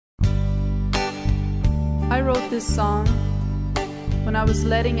I wrote this song when I was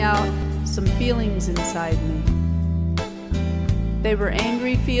letting out some feelings inside me. They were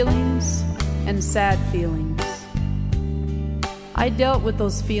angry feelings and sad feelings. I dealt with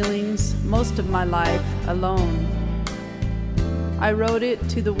those feelings most of my life alone. I wrote it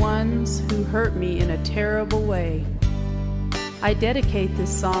to the ones who hurt me in a terrible way. I dedicate this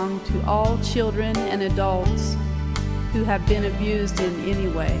song to all children and adults who have been abused in any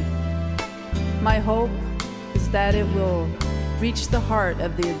way. My hope is that it will reach the heart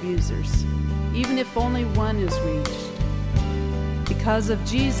of the abusers, even if only one is reached. Because of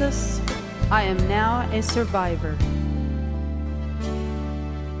Jesus, I am now a survivor.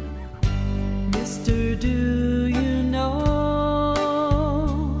 Mister, do you know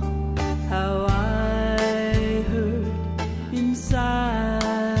how I hurt inside?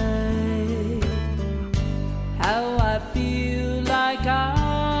 How I feel like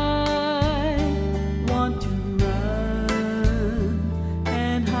I want to run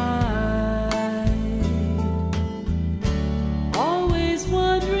and hide. Always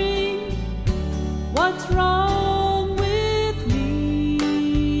wondering what's wrong with me.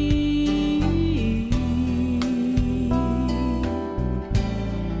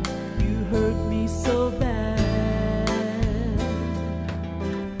 You hurt me so bad,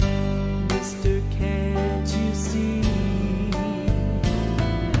 Mister, can't you see?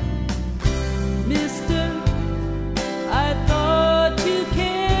 Mister, I thought you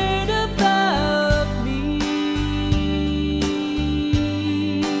cared about me,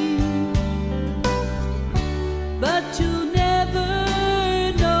 but you'll never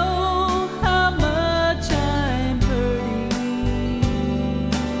know how much I'm hurting.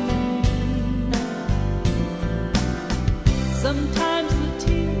 Sometimes the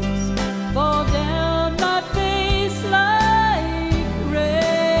tears fall down my face like rain,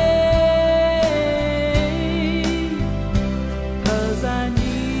 'cause I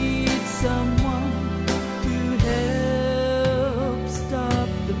need someone to help stop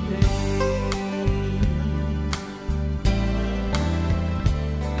the pain.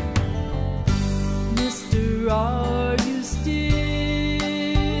 Mister, are you still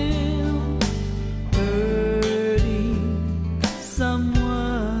hurting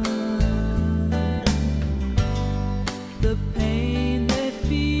someone? The pain they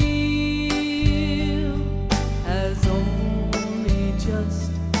feel has only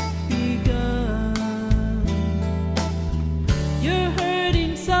just begun. You're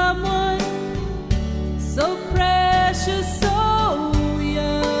hurting someone so precious, so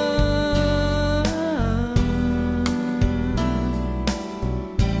young.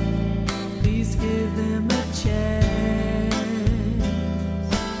 Please give them a chance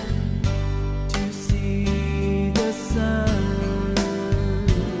to see the sun.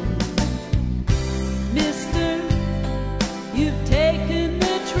 Mister, you've taken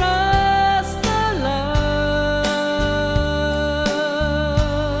the trust, the love,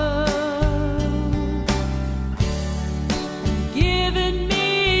 given me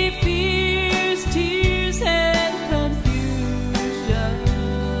fears, tears, and confusion.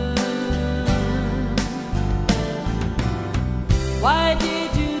 Why did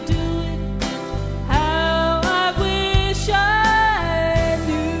you do it? How I wish I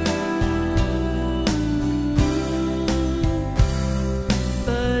knew.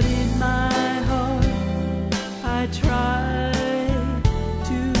 But in my heart, I try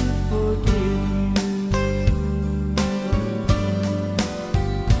to forgive you.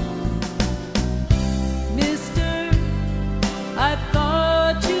 Mister, I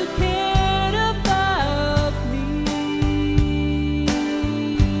thought you cared about me,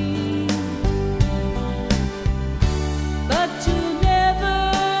 but you'll never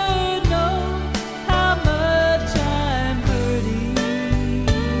know how much I'm hurting.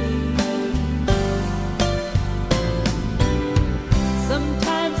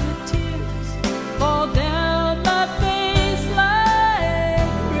 Sometimes the tears fall down my face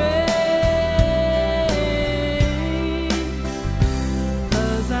like rain,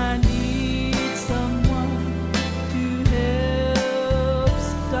 'cause I need someone to help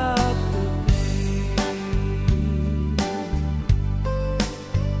stop the pain.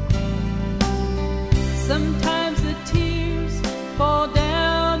 Sometimes the tears fall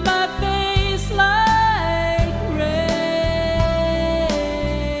down my face like rain,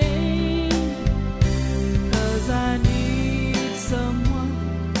 'cause I need someone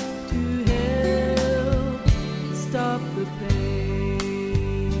to help stop the pain.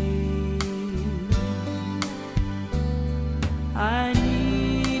 I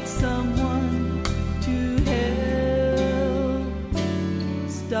need someone to help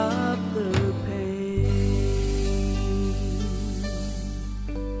stop the pain.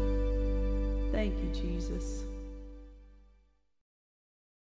 Thank you, Jesus.